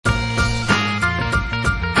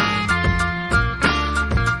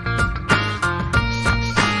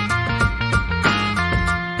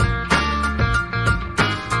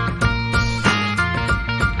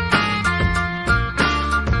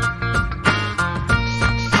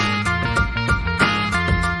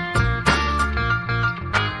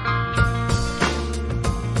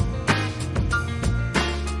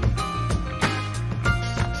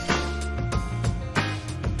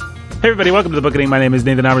Hey everybody, welcome to the Bookening. My name is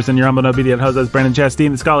Nathan Albertson, your humble and obedient host. That's Brandon Chastain,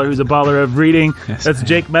 the scholar who's a baller of reading. Yes, That's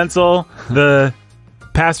Jake Menzel, the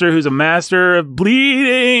pastor who's a master of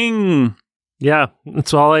bleeding. Yeah,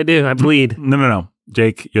 that's all I do. I bleed. No.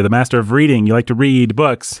 Jake, you're the master of reading. You like to read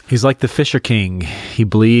books. He's like the Fisher King. He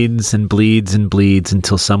bleeds and bleeds and bleeds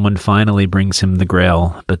until someone finally brings him the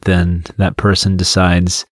Grail. But then that person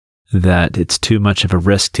decides that it's too much of a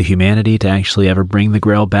risk to humanity to actually ever bring the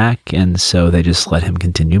Grail back, and so they just let him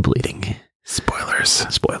continue bleeding. Spoilers.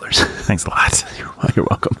 Thanks a lot. You're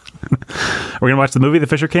welcome. We're going to watch the movie, The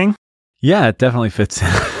Fisher King? Yeah, it definitely fits in.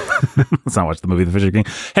 Let's not watch the movie, The Fisher King.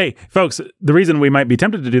 Hey, folks, the reason we might be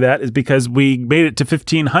tempted to do that is because we made it to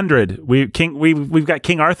 1500. We've got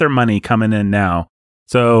King Arthur money coming in now.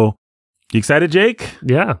 So, you excited, Jake?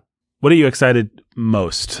 Yeah. What are you excited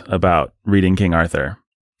most about reading King Arthur?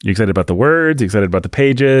 You excited about the words? You excited about the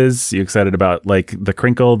pages? You excited about like the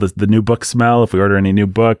crinkle, the new book smell? If we order any new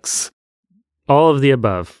books, All of the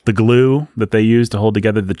above. the glue that they use to hold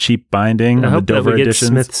together the cheap binding I on the hope that Dover we get editions.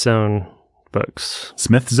 Smithsonian books.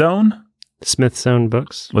 Smithzone? Smithsonian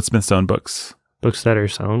books. What's Smithzone books? Books that are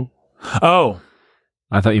sewn. Oh,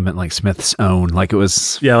 I thought you meant like Smith's Own, like it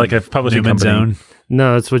was yeah, like a publishing Newman's company. Own.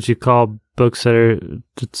 No, that's what you call books that are.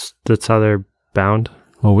 That's how they're bound.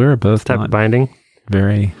 Well, we were both Type not of binding.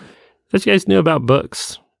 very... That you guys knew about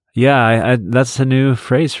books. Yeah, I that's a new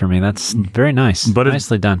phrase for me. That's very nice. But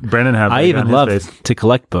Nicely done. Brandon had I egg even on his love face. to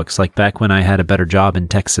collect books. Like back when I had a better job in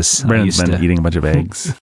Texas. Brandon's I used been to, eating a bunch of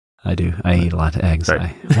eggs. I do. I eat a lot of eggs. Sorry.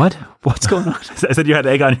 What? What's going on? I said you had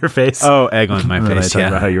egg on your face. Oh, egg on my And then I face. talked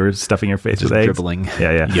about how Yeah. you were stuffing your face Just with eggs. dribbling.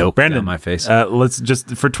 Yeah. Yolk Brandon, on my face. Let's just,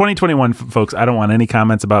 for 2021, folks, I don't want any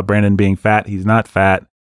comments about Brandon being fat. He's not fat.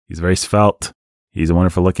 He's very svelte. He's a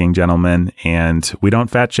wonderful looking gentleman, and we don't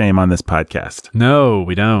fat shame on this podcast. No,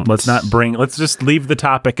 we don't. Let's just leave the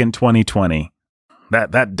topic in 2020.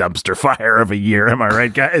 That dumpster fire of a year. Am I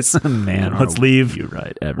right, guys? Man, Let's leave. You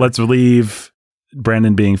right. Ever. Let's leave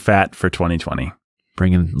Brandon being fat for 2020.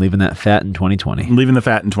 leaving that fat in 2020. Leaving the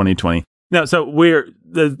fat in 2020. No, so we're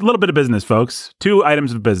a little bit of business, folks. 2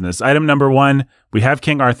 items of business. Item number 1, we have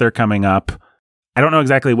King Arthur coming up. I don't know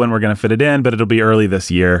exactly when we're going to fit it in, but it'll be early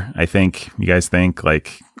this year. I think. You guys think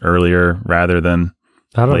like earlier rather than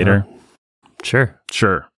I don't later? know.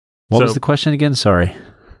 Sure. What was the question again? Sorry.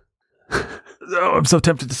 Oh, I'm so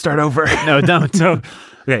tempted to start over. No, don't. No.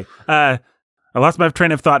 Okay. I lost my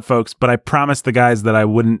train of thought, folks, but I promised the guys that I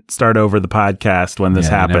wouldn't start over the podcast when this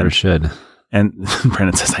happened. Never should. And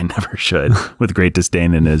Brandon says I never should, with great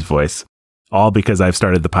disdain in his voice. All because I've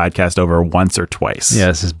started the podcast over once or twice.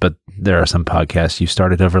 Yes, but there are some podcasts you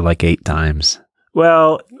started over like 8 times.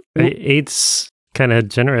 Well, 8's kind of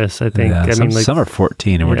generous, I think. Yeah, I some, mean, like, some are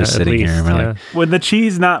 14, and we're just at sitting here least, and we're yeah. like, when the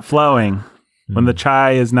cheese not flowing, when the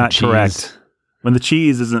chai is not cheese. correct, when the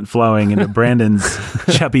cheese isn't flowing into Brandon's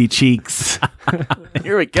chubby cheeks.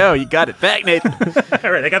 Here we go. You got it back, Nathan.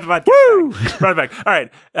 All right, I got the podcast. Woo! Brought it back. All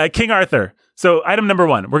right, King Arthur. So item number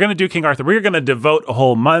 1, we're going to do King Arthur. We're going to devote a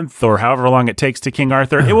whole month or however long it takes to King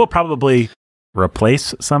Arthur. It will probably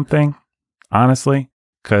replace something, honestly,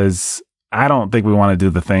 because I don't think we want to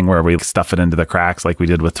do the thing where we stuff it into the cracks like we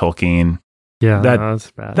did with Tolkien. Yeah, That-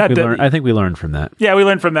 that's bad. I think we learned from that. Yeah, we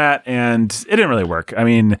learned from that, and it didn't really work. I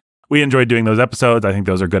mean, we enjoyed doing those episodes. I think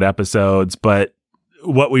those are good episodes, but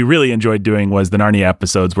what we really enjoyed doing was the Narnia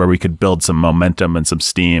episodes where we could build some momentum and some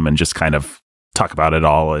steam and just kind of talk about it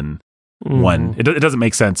all in one. It doesn't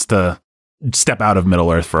make sense to step out of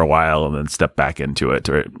Middle Earth for a while and then step back into it.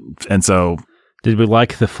 And so... Did we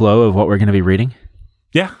like the flow of what we're going to be reading?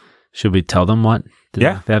 Yeah. Should we tell them what they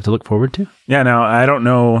have to look forward to? Yeah, no, I don't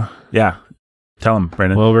know. Yeah. Tell them,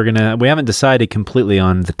 Brandon. Well, we haven't decided completely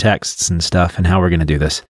on the texts and stuff and how we're going to do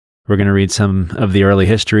this. We're going to read some of the early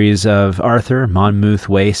histories of Arthur, Monmouth,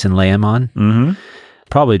 Wace, and Layamon. Mm-hmm.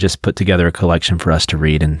 Probably just put together a collection for us to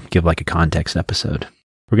read and give like a context episode.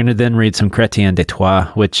 We're going to then read some Chrétien de Troyes,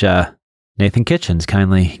 which Nathan Kitchens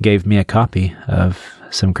kindly gave me a copy of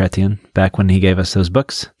some Chrétien back when he gave us those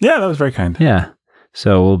books. Yeah, that was very kind. Yeah.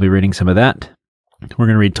 So we'll be reading some of that. We're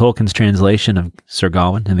going to read Tolkien's translation of Sir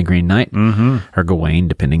Gawain and the Green Knight, or Gawain,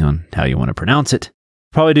 depending on how you want to pronounce it.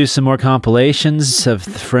 Probably do some more compilations of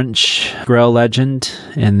the French Grail legend,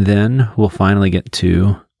 and then we'll finally get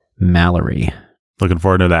to Mallory. Looking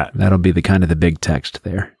forward to that. That'll be the big text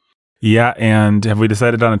there. Yeah, and have we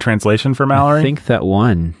decided on a translation for Mallory? I think that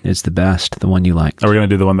one is the best, the one you liked. Are we going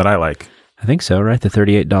to do the one that I like? I think so, right? The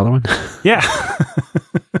 $38 one? Yeah.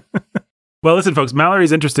 Well, listen, folks,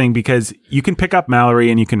 Mallory's interesting because you can pick up Mallory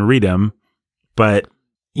and you can read him, but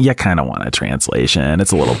you kind of want a translation.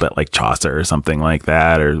 It's a little bit like Chaucer or something like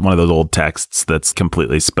that, or one of those old texts that's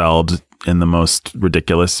completely spelled in the most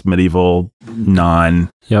ridiculous medieval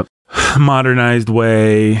modernized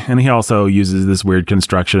way. And he also uses this weird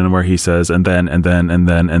construction where he says, and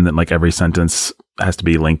then like every sentence has to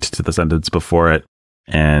be linked to the sentence before it.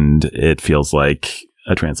 And it feels like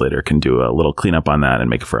a translator can do a little cleanup on that and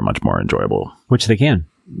make it for a much more enjoyable Which they can.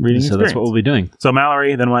 reading So experience. that's what we'll be doing. So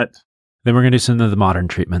Mallory, then what? Then we're going to do some of the modern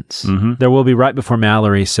treatments. Mm-hmm. There will be right before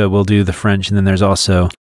Mallory, so we'll do the French, and then there's also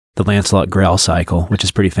the Lancelot Grail cycle, which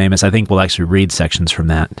is pretty famous. I think we'll actually read sections from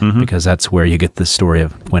that because that's where you get the story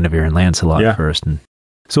of Guinevere and Lancelot first. And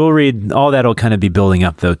so we'll read, all that will kind of be building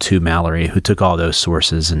up, though, to Mallory, who took all those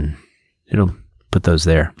sources, and it'll put those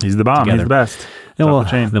there. He's the bomb. Together. He's the best. Then we'll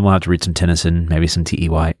have to read some Tennyson, maybe some T.E.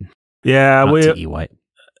 White. Yeah. T.E. White.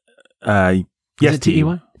 Yes, T.E.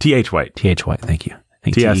 White? T.H. White. T.H. White, thank you. I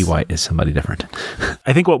think T.S. T.E. White is somebody different.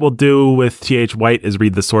 I think what we'll do with T.H. White is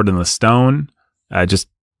read The Sword and the Stone. Just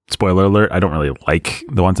spoiler alert, I don't really like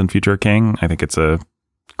The Once and Future King. I think it's a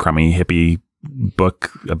crummy hippie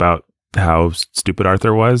book about how stupid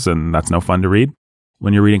Arthur was, and that's no fun to read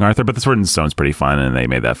when you're reading Arthur. But The Sword and the Stone's pretty fun, and they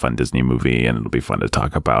made that fun Disney movie, and it'll be fun to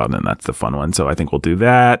talk about, and that's the fun one. So I think we'll do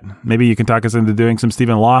that. Maybe you can talk us into doing some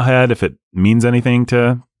Stephen Lawhead if it means anything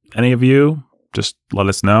to any of you. Just let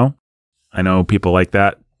us know. I know people like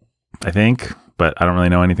that, I think, but I don't really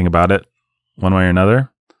know anything about it one way or another.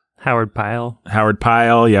 Howard Pyle.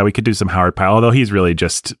 Yeah, we could do some Howard Pyle, although he's really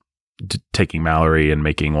just taking Mallory and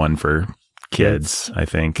making one for kids, I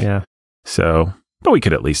think. Yeah. So, but we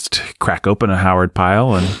could at least crack open a Howard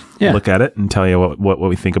Pyle and look at it and tell you what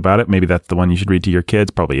we think about it. Maybe that's the one you should read to your kids.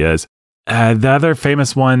 Probably is. The other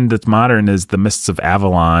famous one that's modern is The Mists of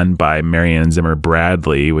Avalon by Marianne Zimmer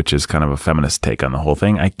Bradley, which is kind of a feminist take on the whole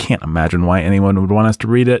thing. I can't imagine why anyone would want us to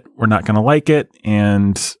read it. We're not going to like it,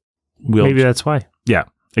 and maybe that's why. Yeah,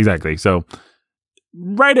 exactly. So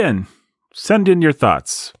write in. Send in your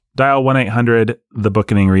thoughts. Dial 1-800 The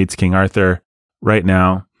Bookening Reads King Arthur right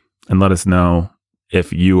now and let us know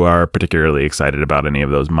if you are particularly excited about any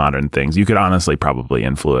of those modern things. You could honestly probably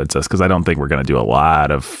influence us, because I don't think we're going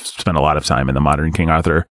to spend a lot of time in the modern King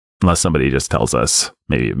Arthur unless somebody just tells us,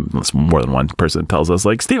 maybe unless more than one person tells us,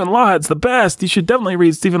 like, Stephen Lawhead's the best, you should definitely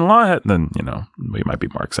read Stephen Lawhead. Then, we might be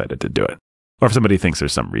more excited to do it. Or if somebody thinks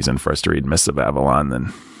there's some reason for us to read Mists of Avalon,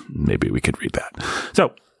 then maybe we could read that.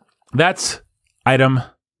 So that's item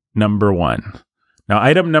number 1. Now,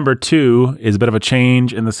 item number 2 is a bit of a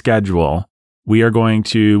change in the schedule. We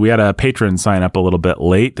had a patron sign up a little bit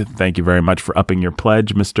late. Thank you very much for upping your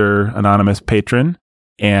pledge, Mr. Anonymous Patron.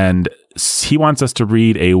 And he wants us to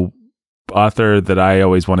read a author that I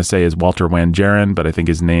always want to say is Walter Wangerin, but I think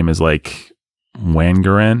his name is like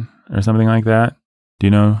Wangerin or something like that. Do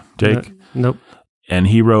you know, Jake? Nope. And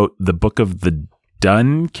he wrote The Book of the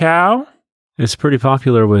Dun Cow. It's pretty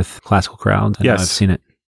popular with classical crowds. I know I've seen it.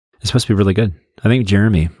 It's supposed to be really good. I think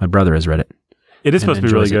Jeremy, my brother, has read it. It is supposed to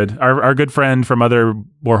be really good. Our good friend from other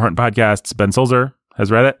Warhunt podcasts, Ben Sulzer, has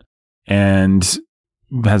read it and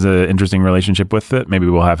has an interesting relationship with it. Maybe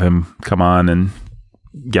we'll have him come on and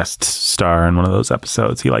guest star in one of those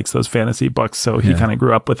episodes. He likes those fantasy books, so he kind of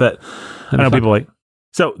grew up with it. I know people like.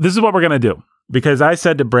 So this is what we're going to do, because I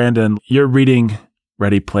said to Brandon, you're reading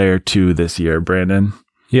Ready Player 2 this year, Brandon.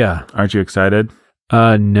 Yeah. Aren't you excited?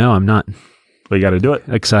 No, I'm not. But you got to do it.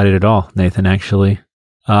 Excited at all, Nathan, actually.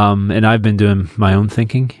 And I've been doing my own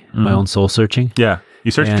thinking, my own soul searching. Yeah.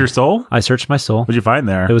 You searched your soul? I searched my soul. What'd you find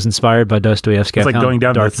there? It was inspired by Dostoevsky. It's like going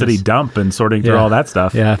down to the city dump and sorting through all that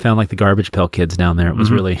stuff. Yeah, I found like the Garbage Pail Kids down there. It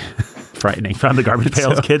was really frightening. You found the Garbage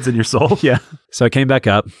Pails Kids in your soul? Yeah. So I came back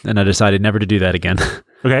up and I decided never to do that again.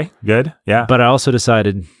 Okay, good. Yeah. But I also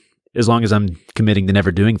decided, as long as I'm committing to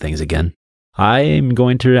never doing things again, I'm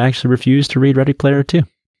going to actually refuse to read Ready Player 2.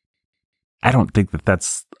 I don't think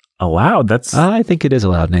that's allowed. I think it is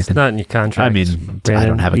allowed, Nathan. It's not in your contract. I mean, Brandon, I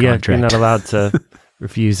don't have a contract. You're not allowed to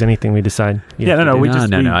refuse anything we decide.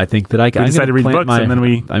 No. I think that I decided to read books, and then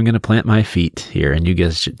I'm going to plant my feet here, and you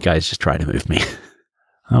guys just try to move me.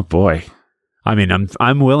 Oh boy. I mean,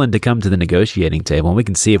 I'm willing to come to the negotiating table, and we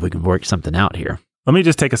can see if we can work something out here. Let me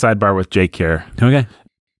just take a sidebar with Jake here. Okay.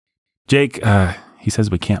 Jake, he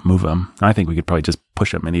says we can't move him. I think we could probably just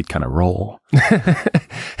push him and he'd kind of roll.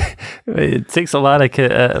 It takes a lot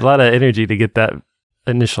of energy to get that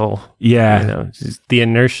initial. Yeah. Just the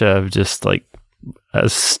inertia of just like a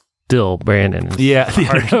still Brandon. Yeah.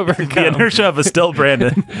 Hard to overcome. The inertia of a still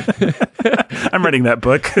Brandon. I'm writing that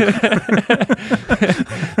book.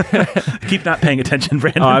 Keep not paying attention,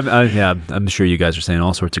 Brandon. I'm sure you guys are saying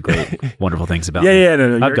all sorts of great, wonderful things about me.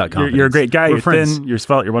 No. I've got confidence. You're a great guy. You're friends. thin. You're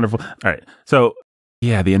svelte. You're wonderful. All right. So,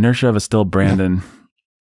 yeah, the inertia of a still Brandon.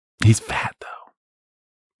 He's fat, though.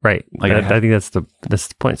 Right. Like, I think that's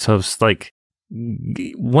the point. So it's like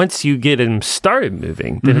once you get him started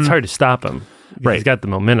moving, then it's hard to stop him. Right. He's got the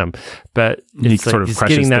momentum, but He it's like sort of just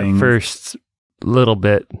crushes getting that things. first little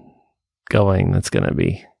bit going. That's going to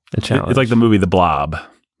be a challenge. It's like the movie The Blob.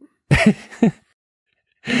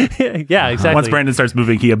 Yeah, exactly. Once Brandon starts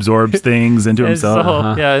moving, he absorbs things into It's himself. the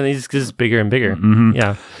whole- Yeah, and he's just bigger and bigger.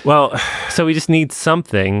 Yeah. Well, So we just need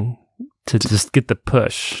something to just get the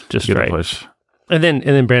push just get a right. push. And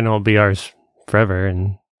then Brandon will be ours forever.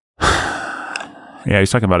 And Yeah,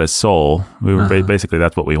 he's talking about his soul. We were basically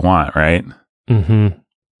that's what we want, right?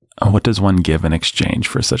 What does one give in exchange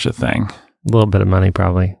for such a thing? a little bit of money,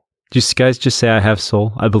 probably. Just guys, just say I have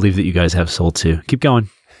soul. I believe that you guys have soul too. Keep going.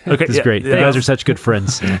 Okay, This is great. You guys are such good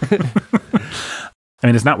friends. I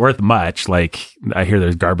mean, it's not worth much. Like, I hear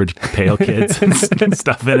there's garbage pail kids and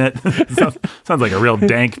stuff in it. Sounds like a real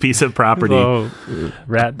dank piece of property. Oh,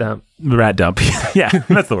 rat dump. Rat dump. Yeah,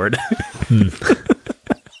 that's the word.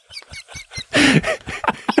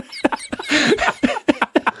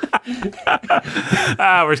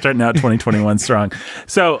 We're starting out 2021 strong.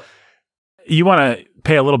 So, you want to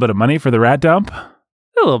pay a little bit of money for the rat dump? A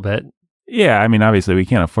little bit. Yeah, I mean, obviously we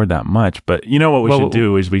can't afford that much, but you know what we should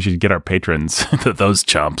do is we should get our patrons, those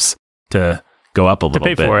chumps, to go up a little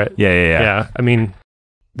bit. To pay for it. Yeah. I mean,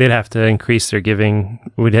 they'd have to increase their giving.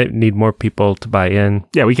 We'd need more people to buy in.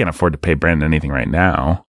 Yeah, we can't afford to pay Brandon anything right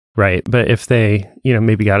now. Right. But if they,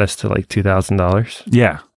 maybe got us to like $2,000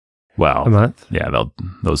 Yeah. Well, a month. yeah,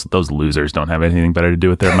 those losers don't have anything better to do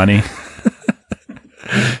with their money.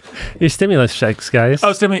 Your stimulus checks, guys.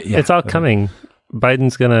 Oh, stimulus. Yeah. It's all coming.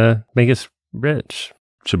 Biden's going to make us rich.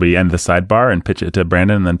 Should we end the sidebar and pitch it to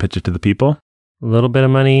Brandon and then pitch it to the people? A little bit of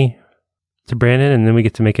money to Brandon, and then we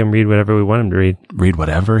get to make him read whatever we want him to read. Read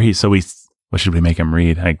whatever what should we make him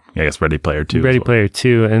read? I guess Ready Player 2. Ready Player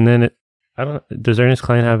 2, and then does Ernest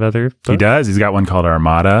Cline have other books? He does. He's got one called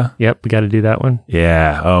Armada. Yep, we got to do that one.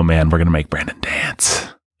 Yeah. Oh man, we're gonna make Brandon dance.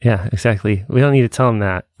 Yeah, exactly. We don't need to tell him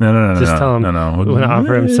that. No. Just tell him No. we want to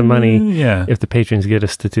offer him some money. Yeah. If the patrons get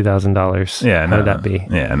us to $2,000. Yeah. How would that be?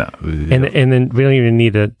 Yeah. No. And then we don't even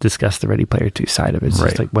need to discuss the Ready Player 2 side of it. It's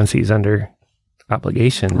just like once he's under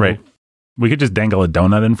obligation. Right. We could just dangle a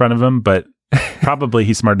donut in front of him, but probably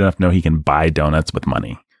he's smart enough to know he can buy donuts with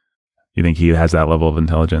money. You think he has that level of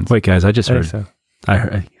intelligence? Wait, guys, I just I heard. think so. I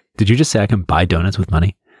heard. Did you just say I can buy donuts with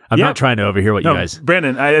money? I'm not trying to overhear what you guys.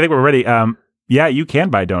 Brandon, I think we're ready. Yeah, you can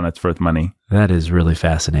buy donuts with money. That is really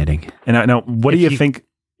fascinating. And now, what do you think?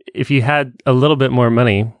 If you had a little bit more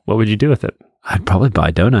money, what would you do with it? I'd probably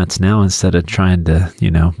buy donuts now instead of trying to,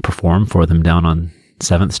 perform for them down on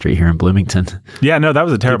 7th Street here in Bloomington. Yeah, no, that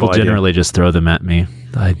was a terrible People idea. generally just throw them at me.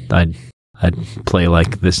 I'd play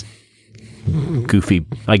like this goofy.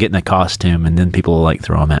 I get in a costume and then people like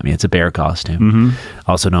throw them at me. It's a bear costume.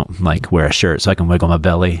 Also don't like wear a shirt so I can wiggle my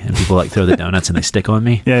belly and people like throw the donuts and they stick on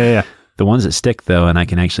me. Yeah. The ones that stick though and I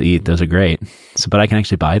can actually eat, those are great. But I can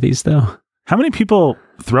actually buy these though. How many people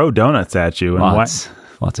throw donuts at you? And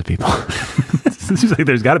Lots of people. It seems like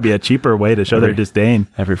there's got to be a cheaper way to show their disdain.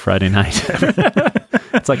 Every Friday night.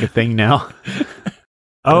 It's like a thing now.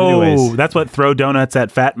 Oh, anyways. that's what throw donuts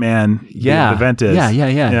at Fat Man the event is. Yeah.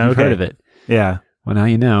 You've heard of it. Yeah. Well, now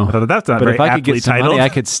you know. I thought that's not But very if I could aptly get some titled. money, I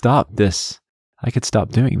could stop this. I could stop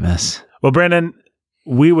doing this. Well, Brandon,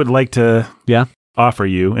 we would like to Yeah. offer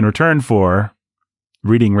you, in return for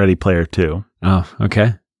reading Ready Player 2, Oh,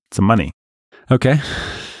 okay. some money. Okay.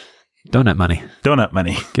 Donut money. Donut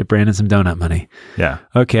money. Get Brandon some donut money. Yeah.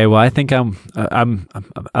 Okay. Well, I think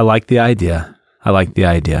I like the idea.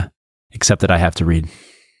 Except that I have to read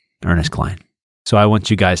Ernest Cline. So I want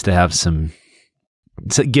you guys to have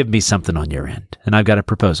give me something on your end. And I've got a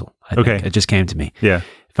proposal. I think. Okay. It just came to me. Yeah.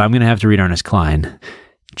 If I'm going to have to read Ernest Cline,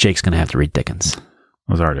 Jake's going to have to read Dickens. It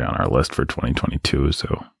was already on our list for 2022,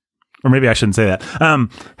 so... Or maybe I shouldn't say that.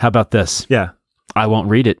 How about this? Yeah. I won't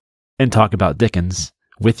read it and talk about Dickens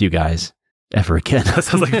with you guys ever again. That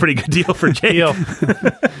sounds like a pretty good deal for Jake.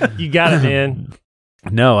 You got it, man.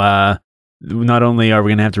 No, not only are we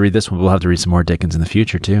going to have to read this one, we'll have to read some more Dickens in the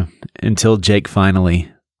future too, until Jake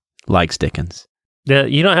finally likes Dickens.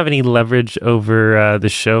 You don't have any leverage over the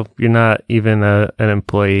show. You're not even an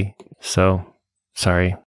employee, so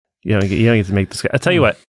sorry. You don't get to make this. I'll tell you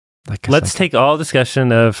what. Let's take all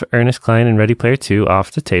discussion of Ernest Cline and Ready Player 2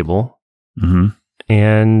 off the table,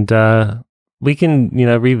 and we can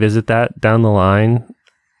revisit that down the line.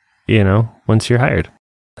 Once you're hired.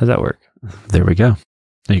 How's that work? There we go.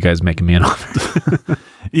 Are you guys making me an offer?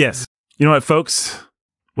 Yes. You know what, folks?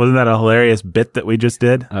 Wasn't that a hilarious bit that we just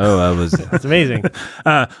did? Oh, I was. That's amazing.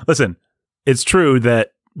 Listen, it's true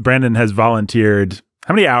that Brandon has volunteered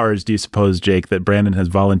How many hours do you suppose, Jake, that Brandon has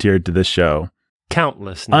volunteered to this show?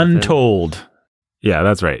 Countless. Nathan. Untold. Yeah,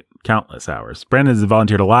 that's right. Countless hours. Brandon has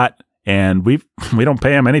volunteered a lot, and we don't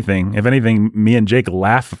pay him anything. If anything, me and Jake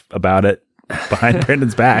laugh about it behind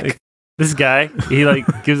Brandon's back. This guy, he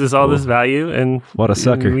gives us all this value, and what a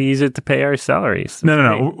sucker. We use it to pay our salaries.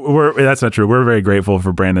 No. That's not true. We're very grateful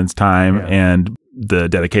for Brandon's time and the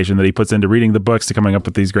dedication that he puts into reading the books, to coming up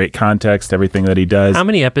with these great context, everything that he does. How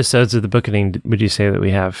many episodes of the Bookening would you say that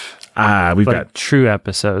we have? We've got true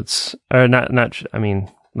episodes, or not. I mean,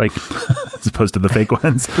 as opposed to the fake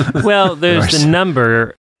ones. Well, there's the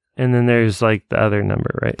number. And then there's the other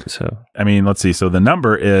number, right? So, I mean, let's see. So the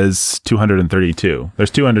number is 232.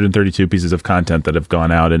 There's 232 pieces of content that have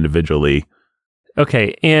gone out individually.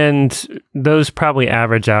 Okay. And those probably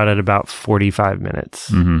average out at about 45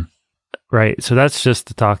 minutes. Mm-hmm. Right. So that's just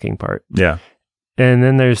the talking part. Yeah. And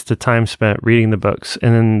then there's the time spent reading the books,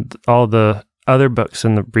 and then all the other books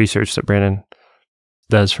and the research that Brandon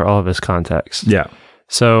does for all of his context. Yeah.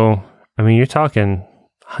 So, I mean, you're talking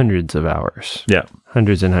hundreds of hours. Yeah.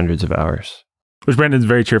 Hundreds and hundreds of hours. Which Brandon's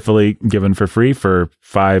very cheerfully given for free for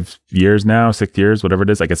 5 years now, 6 years, whatever it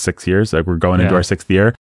is. I guess 6 years. We're going into our 6th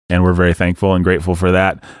year, and we're very thankful and grateful for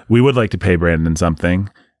that. We would like to pay Brandon something.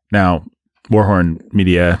 Now, Warhorn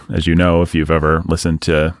Media, as you know, if you've ever listened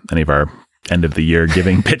to any of our end of the year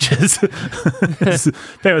giving pitches,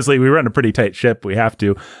 famously, we run a pretty tight ship. We have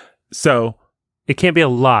to. So it can't be a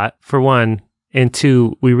lot, for one. And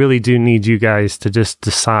two, we really do need you guys to just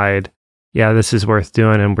decide, yeah, this is worth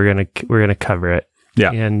doing, and we're gonna cover it.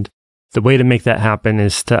 Yeah. And the way to make that happen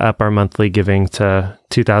is to up our monthly giving to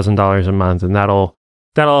 $2,000 a month, and that'll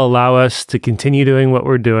allow us to continue doing what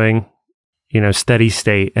we're doing, steady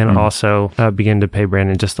state, and also begin to pay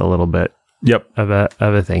Brandon just a little bit. Yep. Of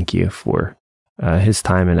a thank you for his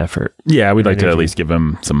time and effort. Yeah, we'd like to at least give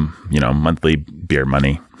him some, monthly beer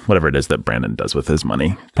money. Whatever it is that Brandon does with his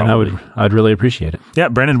money. Probably. And I'd really appreciate it. Yeah,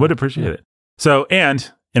 Brandon would appreciate it. So,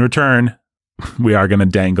 and in return, we are going to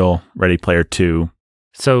dangle Ready Player 2.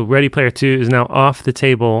 So Ready Player 2 is now off the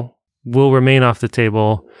table, will remain off the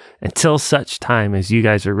table until such time as you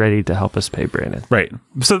guys are ready to help us pay Brandon. Right.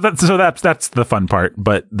 So that's the fun part,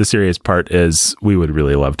 but the serious part is we would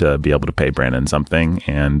really love to be able to pay Brandon something,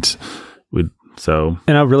 and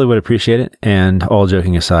And I really would appreciate it. And all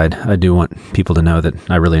joking aside, I do want people to know that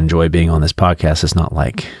I really enjoy being on this podcast. It's not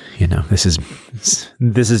like, this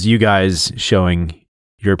is you guys showing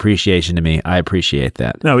your appreciation to me. I appreciate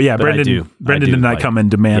that. No, yeah, Brendan did not come and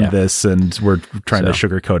demand this, and we're trying to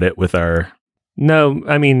sugarcoat it with our... No,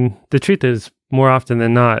 I mean, the truth is, more often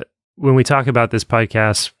than not, when we talk about this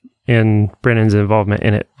podcast and Brandon's involvement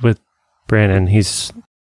in it with Brandon, he's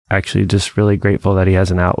actually just really grateful that he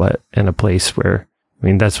has an outlet and a place where,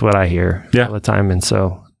 that's what I hear all the time. And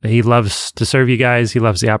so he loves to serve you guys. He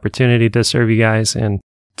loves the opportunity to serve you guys and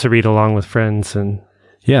to read along with friends. And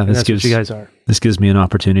that's what you guys are. This gives me an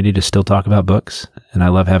opportunity to still talk about books, and I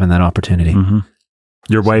love having that opportunity. Mm-hmm.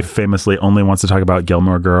 Your wife famously only wants to talk about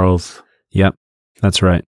Gilmore Girls. Yep, that's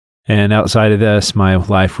right. And outside of this, my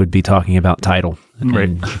life would be talking about title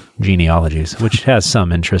and genealogies, which has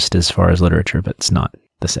some interest as far as literature, but it's not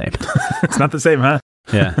the same. It's not the same, huh?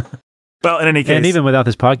 Yeah. Well, in any case. And even without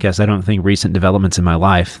this podcast, I don't think recent developments in my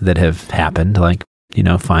life that have happened,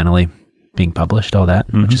 finally being published, all that,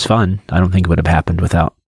 which is fun, I don't think it would have happened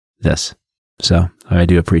without this. So I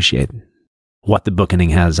do appreciate what the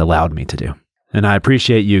Bookening has allowed me to do. And I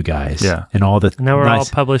appreciate you guys. Yeah. And all the now we're all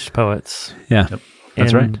published poets. Yeah. Yep.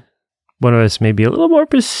 That's right. One of us may be a little more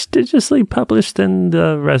prestigiously published than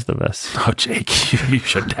the rest of us. Oh, Jake, you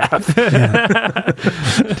shouldn't have.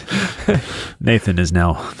 Nathan is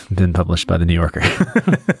now been published by the New Yorker.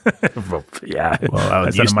 Well, yeah. Well,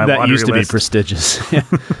 that used to be prestigious.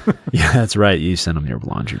 Yeah, that's right. You sent them your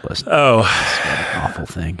laundry list. Oh. What an awful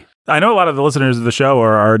thing. I know a lot of the listeners of the show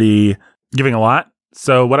are already giving a lot.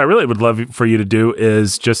 So what I really would love for you to do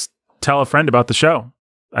is just tell a friend about the show.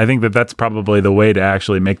 I think that's probably the way to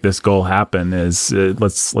actually make this goal happen is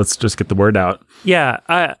let's just get the word out. Yeah,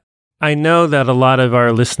 I know that a lot of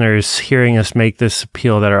our listeners hearing us make this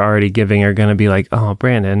appeal that are already giving are going to be like, oh,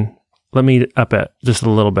 Brandon, let me up it just a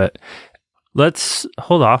little bit. Let's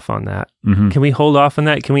hold off on that. Mm-hmm. Can we hold off on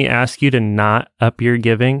that? Can we ask you to not up your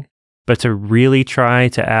giving, but to really try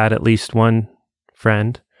to add at least one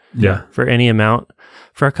friend for any amount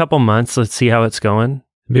for a couple months? Let's see how it's going.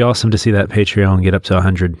 It'd be awesome to see that Patreon get up to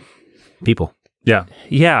 100 people. Yeah.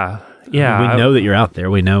 Yeah. Yeah. We know that you're out there.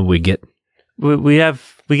 We know we get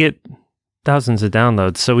thousands of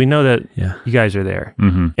downloads. So we know that you guys are there.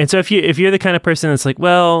 Mm-hmm. And so if you're the kind of person that's like,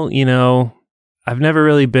 well, I've never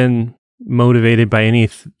really been motivated by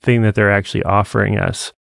anything that they're actually offering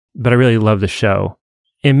us. But I really love the show.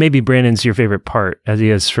 And maybe Brandon's your favorite part, as he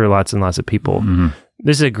is for lots and lots of people. Mm-hmm.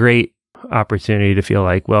 This is a great opportunity to feel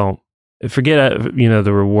like, well, forget,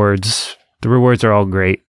 the rewards. The rewards are all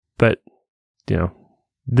great, but,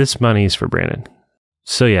 this money is for Brandon.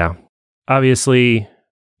 So yeah, obviously,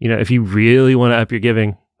 if you really want to up your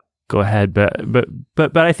giving, go ahead.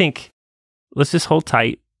 But I think let's just hold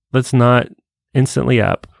tight. Let's not instantly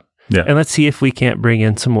up. Yeah. And let's see if we can't bring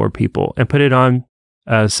in some more people and put it on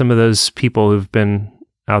some of those people who've been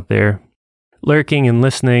out there lurking and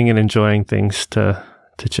listening and enjoying things to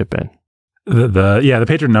chip in. The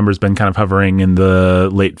patron number's been kind of hovering in the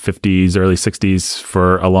late 50s, early 60s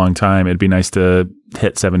for a long time. It'd be nice to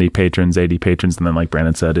hit 70 patrons, 80 patrons, and then, like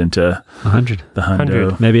Brandon said, into 100. The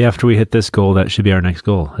 100. Maybe after we hit this goal, that should be our next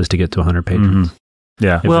goal, is to get to 100 patrons. Mm-hmm.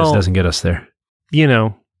 Yeah. If this doesn't get us there.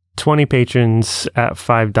 20 patrons at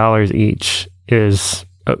 $5 each is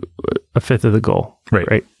a fifth of the goal.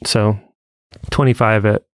 Right. So 25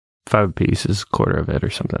 at $5 apiece is a quarter of it or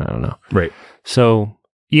something. I don't know. Right. So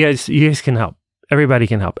you guys can help. Everybody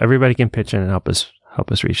can help. Everybody can pitch in and help us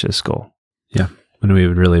reach this goal. Yeah. And we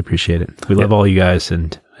would really appreciate it. We love all you guys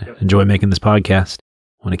and enjoy making this podcast.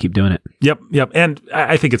 Want to keep doing it. Yep. And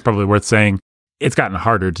I think it's probably worth saying it's gotten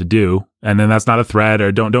harder to do. And then that's not a threat,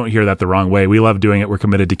 or don't hear that the wrong way. We love doing it. We're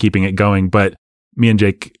committed to keeping it going. But me and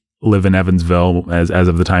Jake live in Evansville as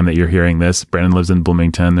of the time that you're hearing this. Brandon lives in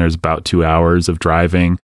Bloomington. There's about 2 hours of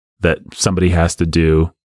driving that somebody has to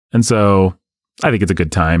do. And so I think it's a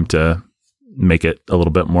good time to make it a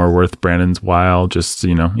little bit more worth Brandon's while, just,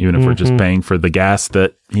 even if we're just paying for the gas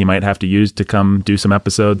that he might have to use to come do some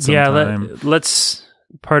episodes sometime. Yeah, let's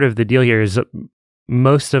part of the deal here is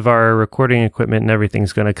most of our recording equipment and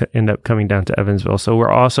everything's going to end up coming down to Evansville. So we're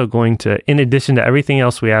also going to, in addition to everything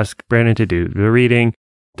else we ask Brandon to do, the reading,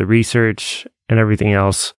 the research, and everything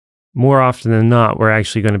else, more often than not, we're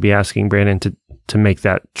actually going to be asking Brandon to make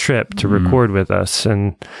that trip to record with us.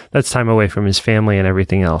 And that's time away from his family and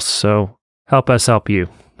everything else. So help us help you.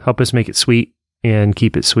 Help us make it sweet and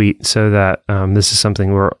keep it sweet so that this is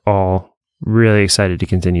something we're all really excited to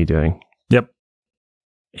continue doing. Yep.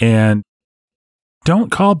 And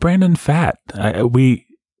don't call Brandon fat.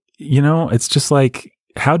 It's just like,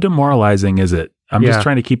 how demoralizing is it? I'm just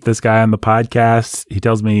trying to keep this guy on the podcast. He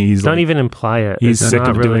tells me he's don't even imply it. He's sick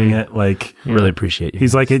of doing it. Like, really appreciate you.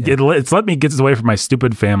 He's like, it's let me get away from my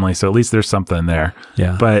stupid family. So at least there's something there.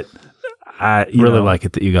 Yeah. But I really like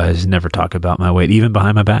it that you guys never talk about my weight, even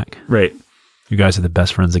behind my back. Right. You guys are the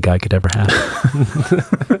best friends a guy could ever have.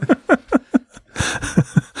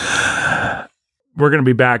 We're going to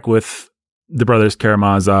be back with the Brothers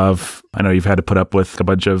Karamazov. I know you've had to put up with a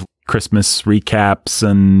bunch of Christmas recaps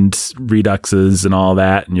and reduxes and all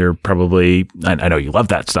that. And you're probably, I know you love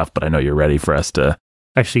that stuff, but I know you're ready for us to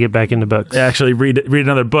actually get back into books. Actually read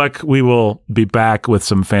another book. We will be back with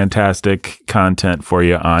some fantastic content for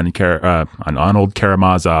you on Arnold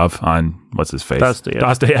Karamazov, on what's his face?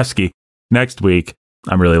 Dostoevsky next week.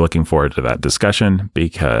 I'm really looking forward to that discussion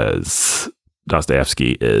because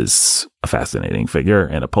Dostoevsky is a fascinating figure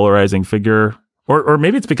and a polarizing figure. Or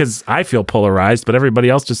maybe it's because I feel polarized, but everybody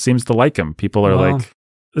else just seems to like him. People are like,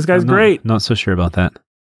 this guy's great. Not so sure about that.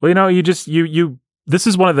 Well, this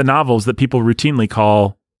is one of the novels that people routinely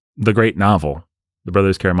call the great novel, The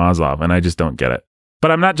Brothers Karamazov, and I just don't get it.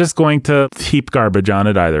 But I'm not just going to heap garbage on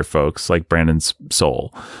it either, folks, like Brandon's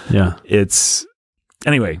soul. Yeah.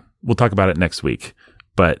 Anyway, we'll talk about it next week.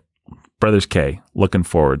 But Brothers K, looking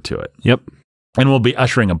forward to it. Yep. And we'll be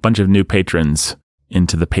ushering a bunch of new patrons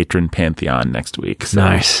into the patron pantheon next week. So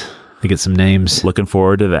nice. To get some names. Looking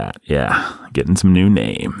forward to that. Yeah. Getting some new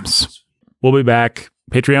names. We'll be back.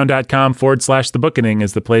 Patreon.com/The Bookening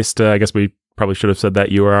is the place to, I guess we probably should have said that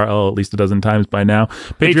URL at least a dozen times by now.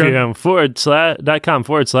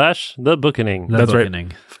 Patreon.com/The Bookening. That's right.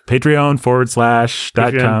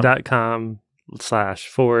 Patreon.com/.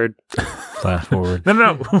 Patreon.com/forward.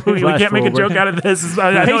 No. We can't make a joke out of this.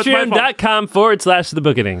 Patreon.com/The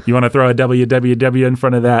Bookening. You want to throw a www in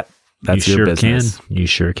front of that? That's your business. You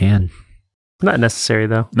sure can. Not necessary,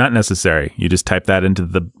 though. Not necessary. You just type that into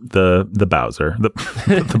the browser. The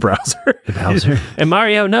browser. The browser. And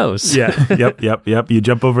Mario knows. Yeah. Yep. You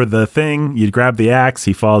jump over the thing. You grab the axe.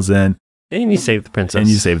 He falls in. And you save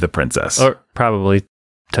the princess. Or probably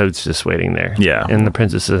Toad's just waiting there. Yeah. And the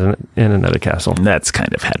princess is in another castle. That's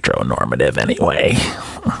kind of heteronormative anyway.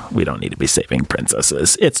 We don't need to be saving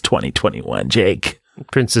princesses. It's 2021, Jake.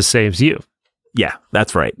 Princess saves you. Yeah,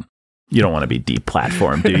 that's right. You don't want to be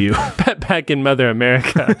deplatformed, do you? Back in Mother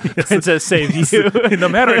America, princess saved you. In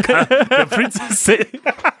America, the princess saved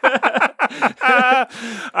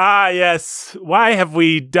Yes. Why have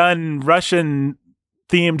we done Russian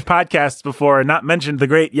themed podcasts before and not mentioned the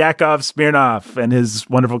great Yakov Smirnoff and his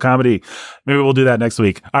wonderful comedy? Maybe we'll do that next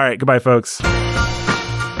week. All right. Goodbye, folks.